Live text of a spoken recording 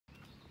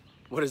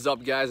What is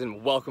up, guys,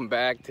 and welcome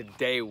back.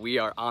 Today we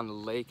are on the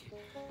lake.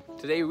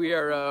 Today we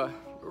are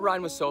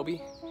riding with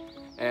SOBI,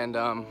 and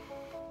we're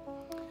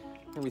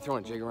gonna be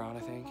throwing a jig around,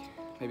 I think.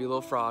 Maybe a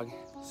little frog,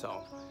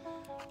 so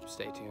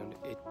stay tuned.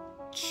 It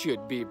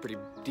should be a pretty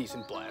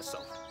decent blast,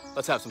 so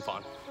let's have some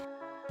fun.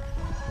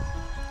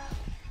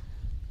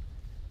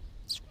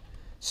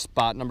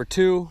 Spot number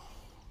 2,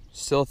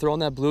 still throwing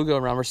that bluegill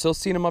around. We're still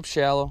seeing them up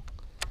shallow.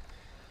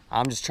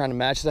 I'm just trying to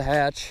match the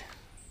hatch.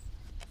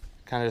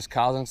 Kind of just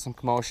causing some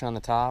commotion on the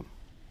top.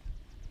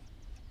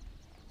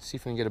 See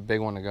if we can get a big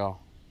one to go.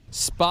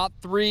 Spot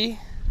 3,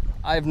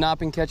 I have not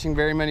been catching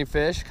very many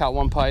fish. Caught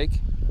one pike,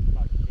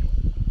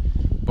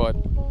 but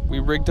we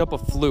rigged up a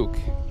fluke.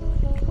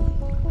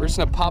 We're just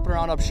gonna pop it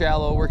around up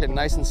shallow, work it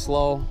nice and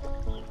slow.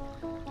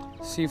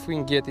 See if we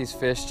can get these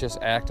fish just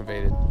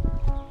activated.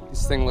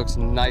 This thing looks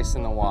nice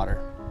in the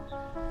water.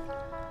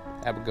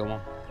 Have a good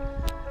one.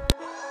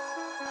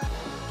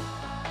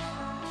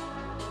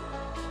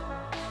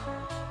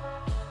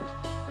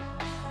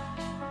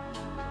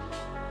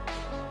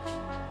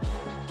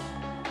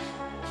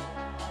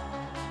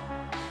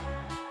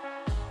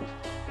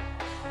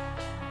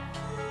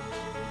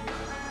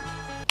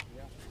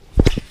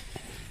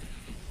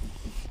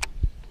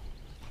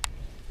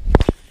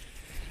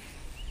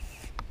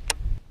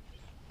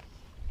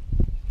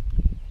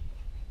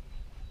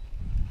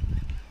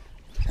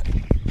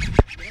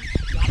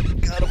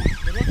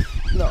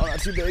 No, not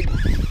too big.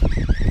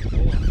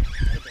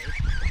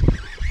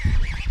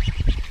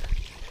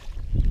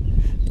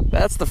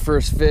 That's the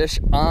first fish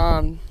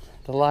on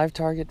the live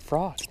target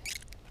frog.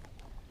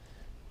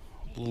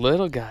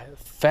 Little guy,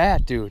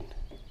 fat dude.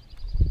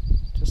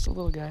 Just a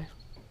little guy.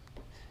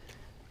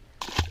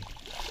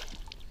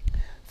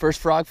 First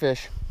frog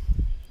fish.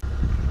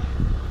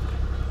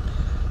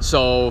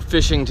 So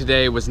fishing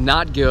today was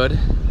not good.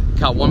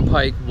 Caught one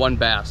pike, one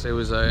bass. It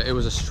was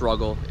a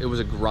struggle. It was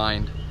a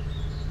grind.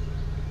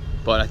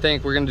 But I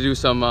think we're gonna do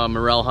some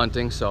morel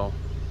hunting, so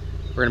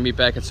we're gonna meet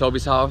back at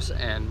SOBI's house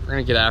and we're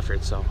gonna get after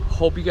it. So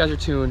hope you guys are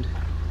tuned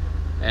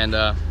and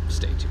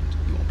stay tuned.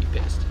 You won't be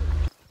pissed.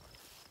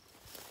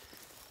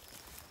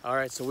 All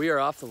right, so we are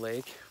off the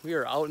lake. We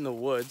are out in the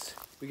woods.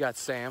 We got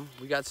Sam,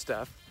 we got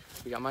Steph,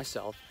 we got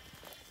myself,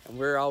 and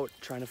we're out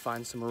trying to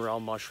find some morel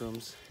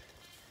mushrooms.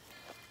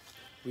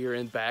 We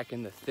are back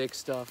in the thick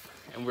stuff,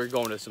 and we're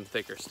going to some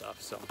thicker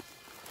stuff. So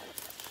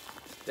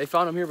they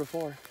found them here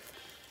before.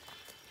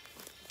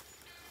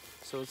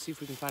 So let's see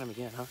if we can find them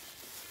again, huh?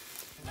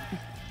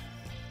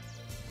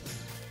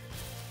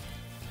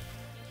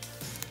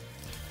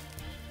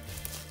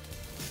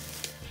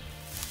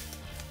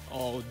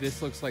 Oh,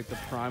 this looks like the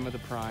prime of the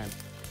prime.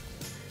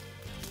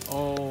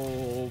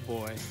 Oh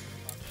boy.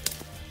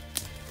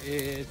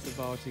 It's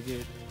about to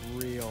get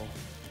real.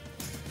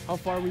 How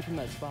far are we from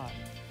that spot?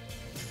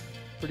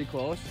 Pretty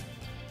close.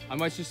 I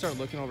might just start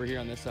looking over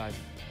here on this side.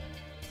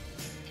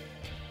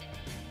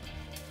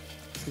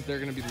 Is they're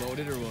gonna be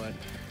loaded or what?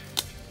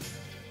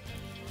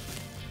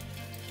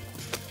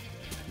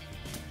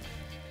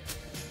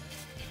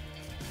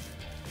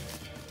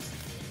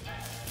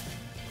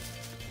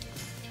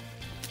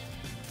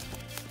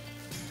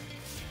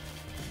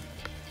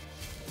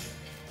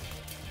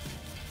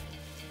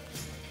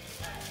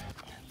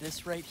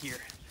 This right here,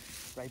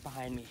 right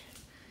behind me,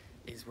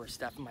 is where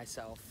Steph and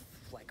myself,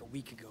 like a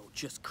week ago,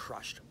 just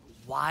crushed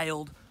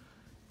wild,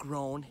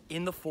 grown,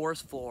 in the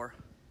forest floor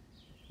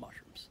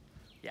mushrooms.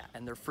 Yeah,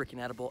 and they're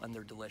freaking edible and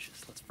they're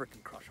delicious. Let's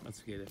freaking crush them.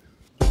 Let's get it.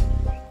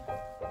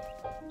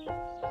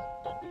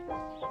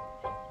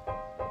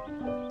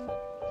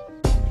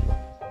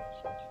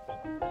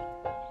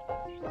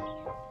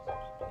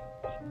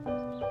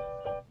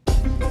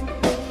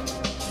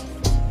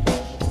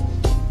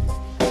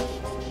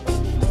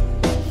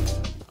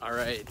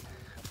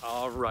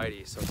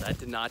 Alrighty, so that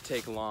did not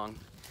take long.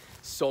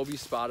 SOBI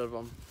spotted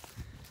them.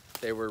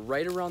 They were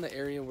right around the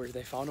area where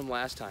they found them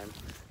last time.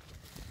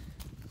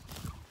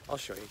 I'll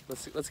show you.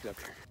 Let's get up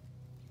here.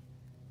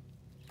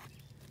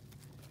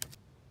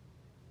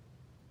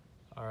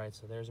 Alright,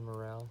 so there's a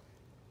morel.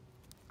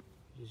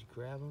 Just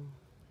grab them.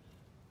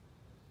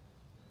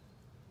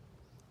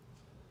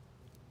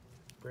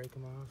 Break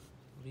them off.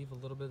 Leave a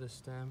little bit of the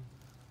stem.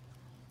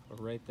 But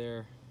right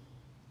there,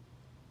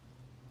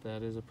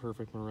 that is a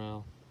perfect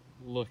morel.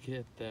 Look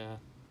at that.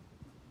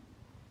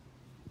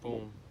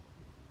 Boom.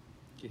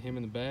 Get him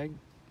in the bag.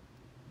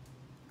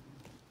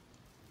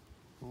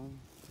 Boom.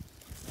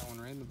 That one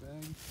right in the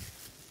bag.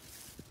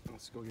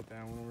 Let's go get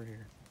that one over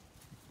here.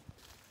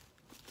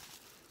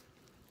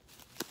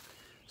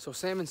 So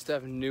Sam and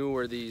Steph knew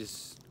where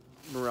these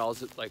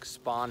morels like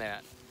spawn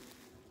at.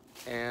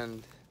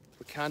 And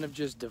we kind of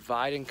just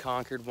divide and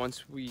conquered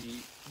once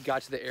we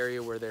got to the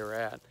area where they were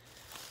at.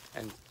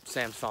 And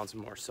Sam's found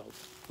some more, so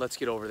let's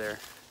get over there.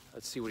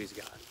 Let's see what he's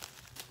got.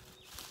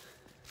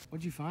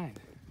 What'd you find?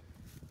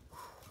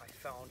 I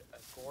found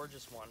a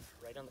gorgeous one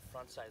right on the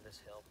front side of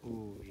this hill.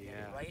 Ooh,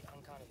 yeah. And right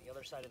on kind of the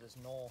other side of this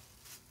knoll,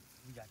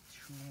 we got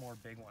 2 more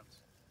big ones.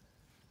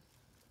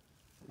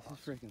 This is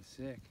freaking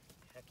sick.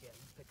 Heck yeah,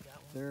 you picked that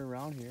one. They're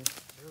around here.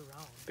 They're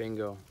around.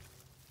 Bingo.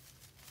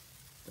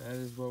 That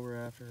is what we're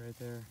after right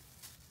there.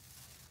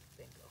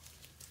 Bingo.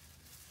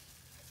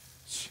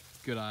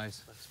 Good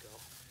eyes. Let's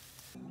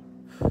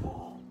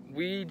go.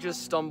 We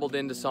just stumbled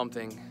into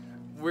something.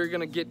 We're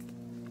gonna get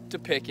to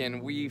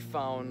picking. We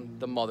found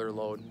the mother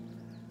lode.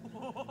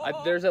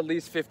 There's at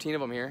least 15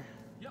 of them here.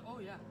 Yeah, oh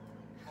yeah.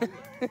 Oh, yeah.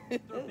 They're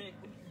big.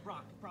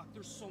 Brock,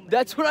 there's so many.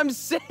 That's what I'm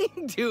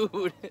saying,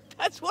 dude.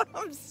 That's what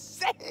I'm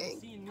saying.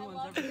 Seeing new I ones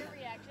love every your day.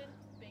 reaction.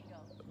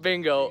 Bingo.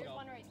 Bingo. There's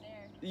one right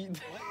there. You- There's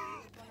one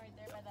right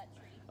there by that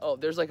tree. Oh,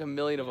 there's like a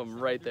million of them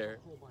right there. There's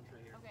a whole bunch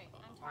right here. Okay,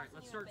 I'm tossing All right,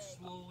 let's you a start big.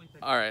 slowly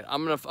picking. All right,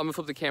 I'm gonna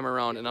flip the camera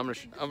around and I'm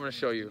gonna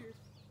show you.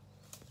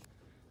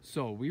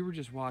 So we were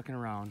just walking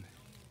around.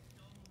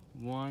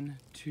 1,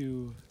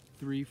 2,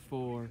 3,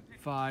 4,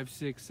 5,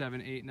 6,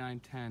 7, 8, 9,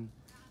 10,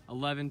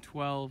 11,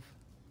 12.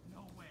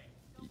 No way.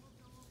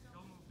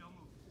 Don't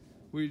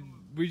move.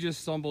 We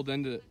just stumbled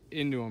into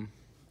them.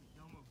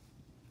 Don't move.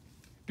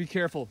 Be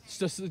careful.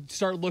 Just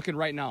start looking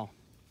right now.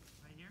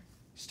 Right here?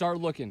 Start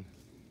looking. Go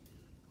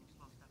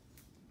slow step.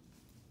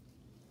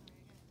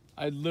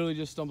 I literally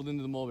just stumbled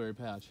into the mulberry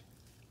patch.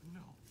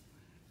 No.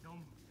 Don't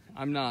move.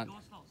 I'm not. Go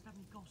slow.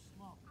 Stephanie, go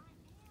slow.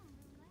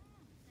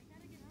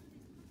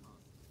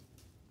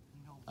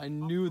 No. I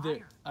knew Up that.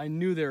 higher. I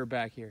knew they were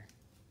back here.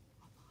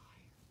 Up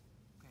higher.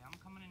 Okay, I'm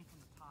coming in from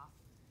the top.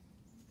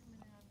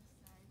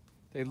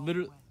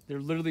 They're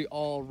literally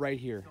all right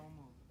here. Don't move.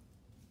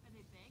 Are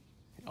they big?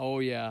 Oh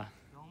yeah.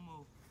 Don't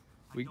move.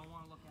 We- I don't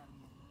want to look at them.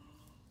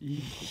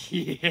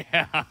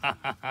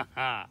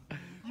 Yeah.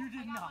 You did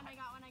I got not. one, I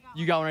got one, I got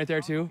You one. got one right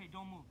there too? Okay,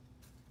 don't move.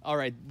 All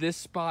right, this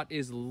spot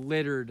is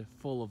littered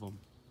full of them.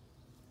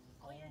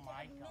 Oh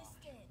my god.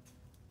 Missed it.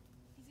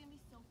 He's gonna be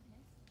so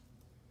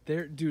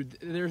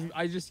pissed. There's.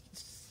 I just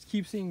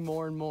keep seeing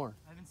more and more.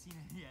 I haven't seen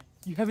it yet.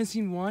 You haven't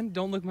seen one?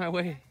 Don't look my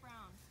way. Brown.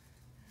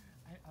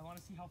 I want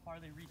to see how far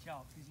they reach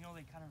out because you know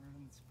they kind of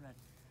ruin the spread.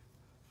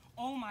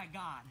 Oh my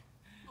god.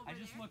 I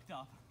just looked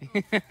up.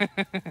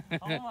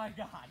 Oh my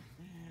god.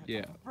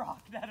 Yeah.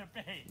 Brock, that a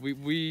bait.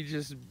 We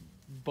just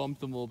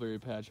bumped the mulberry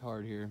patch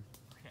hard here.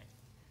 Okay.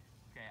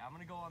 Okay, I'm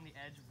gonna go on the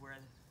edge of where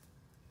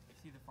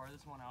see the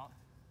farthest one out.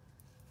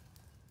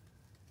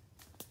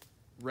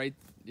 Right.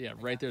 Yeah.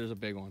 Right there's a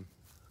big one.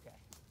 Okay.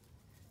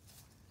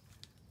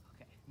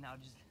 Okay. Now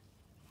just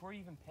before you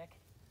even pick,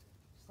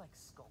 just like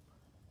scope.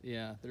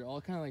 Yeah. They're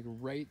all kind of like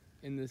right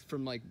in this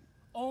from like.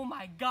 Oh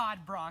my god,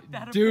 Brock,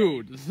 that a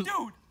Dude. bait. Dude,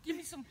 give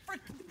me some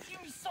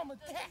give me some of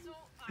that. That's so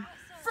awesome.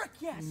 Frick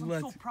yes, I'm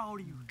Let's so proud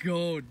of you.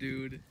 Go,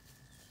 dude.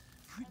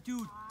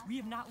 Dude, we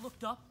have not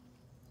looked up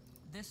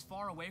this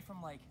far away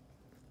from like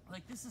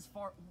this is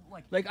far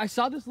Like I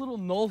saw this little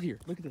knoll here.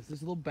 Look at this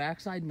little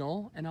backside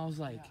knoll, and I was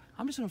like, Yeah.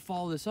 I'm just gonna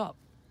follow this up.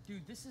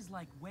 dude, this is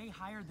like way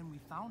higher than we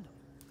found them.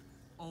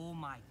 Oh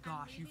my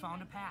gosh, you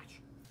found a patch.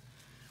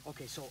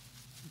 Okay, so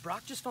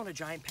Brock just found a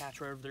giant patch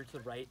right over there to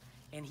the right,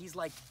 and he's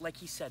like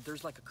he said,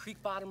 there's like a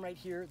creek bottom right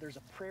here, there's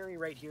a prairie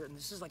right here, and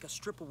this is like a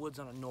strip of woods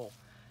on a knoll.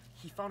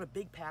 He found a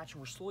big patch, and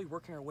we're slowly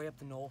working our way up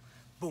the knoll.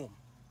 Boom,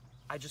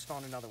 I just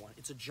found another one.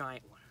 It's a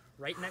giant one.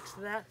 Right next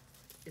to that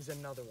is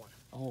another one.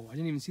 Oh, I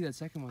didn't even see that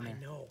second one there.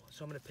 I know,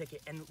 so I'm gonna pick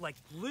it. And like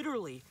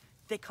literally,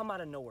 they come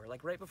out of nowhere,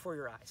 like right before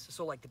your eyes.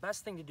 So like the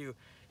best thing to do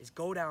is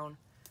go down,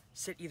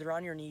 sit either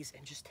on your knees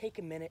and just take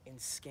a minute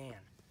and scan.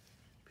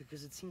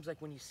 Because it seems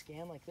like when you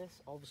scan like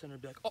this, all of a sudden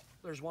it'll be like, oh,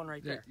 there's one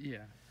right there. Yeah.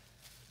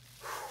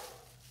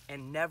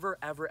 And never,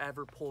 ever,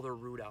 ever pull their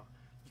root out.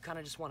 You kind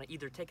of just wanna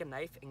either take a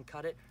knife and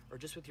cut it or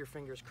just with your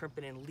fingers crimp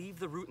it and leave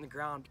the root in the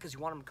ground because you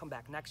want them to come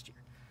back next year.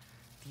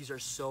 These are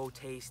so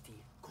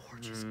tasty.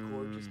 Gorgeous,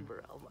 gorgeous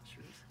morel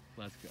mushrooms.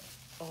 Let's go.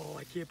 Oh,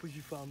 I can't believe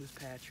you found this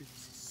patch.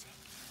 This is sick.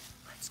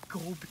 Let's go,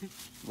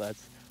 bitch.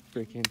 Let's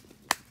freaking.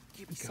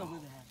 Give me some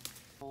of that.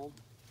 Home.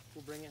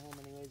 We'll bring it home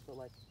anyways, but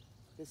like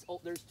this. Oh,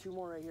 there's two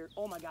more right here.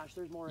 Oh my gosh,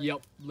 there's more. Right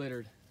Yep,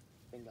 littered.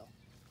 There. Bingo.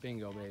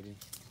 Bingo, baby.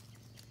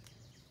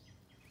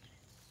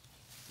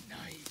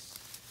 Nice.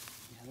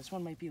 Yeah, this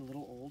one might be a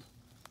little old.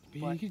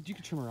 You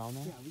could trim around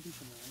though. Yeah, we can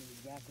come around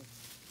exactly.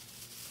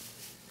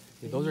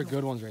 Yeah, those are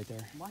good ones right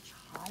there. Much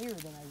higher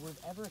than I would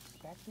have ever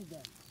expected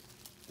them.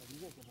 Yeah,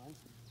 these are good ones.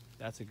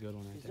 That's a good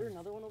one right Is there there.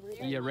 another one over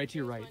here? Yeah, right to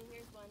your Here's right. one,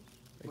 here's one.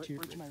 Right to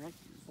your Right to my right.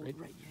 Oh, right-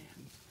 right.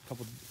 Yeah.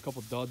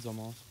 couple duds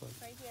almost, but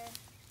Right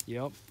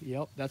here.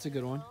 yep, that's a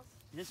good one.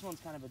 This one's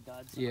kind of a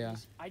dud. So Yeah.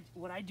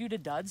 What I do to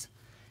duds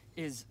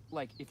is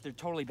like if they're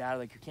totally bad,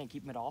 like you can't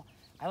keep them at all,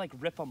 I like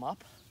rip them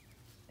up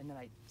and then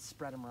I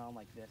spread them around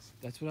like this.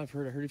 That's what I've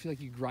heard. I heard if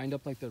you grind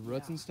up like the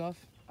roots Yeah. and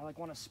stuff, I like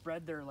want to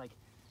spread their like.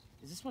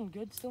 Is this one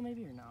good still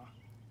maybe or no?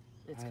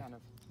 It's kind of.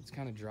 it's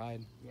kind of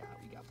dried. Yeah,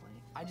 we got plenty.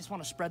 I just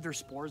want to spread their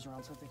spores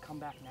around so that they come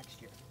back next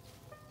year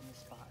in this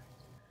spot.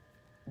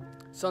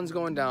 Sun's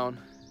going down.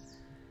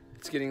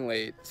 It's getting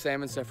late.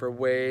 Sam and Steph are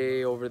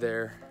way over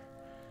there,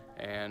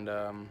 and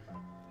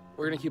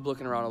we're gonna keep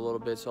looking around a little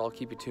bit. So I'll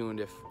keep you tuned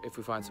if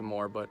we find some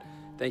more. But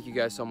thank you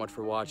guys so much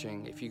for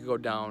watching. If you could go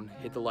down,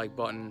 hit the like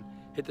button,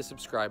 hit the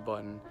subscribe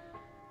button,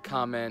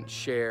 comment,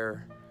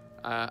 share.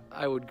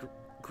 I would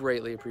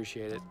greatly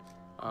appreciate it.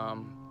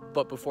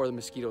 But before the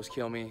mosquitoes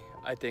kill me,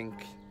 I think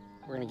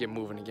we're gonna get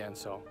moving again.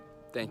 So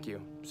Thank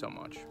you so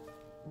much.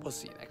 We'll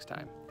see you next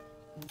time.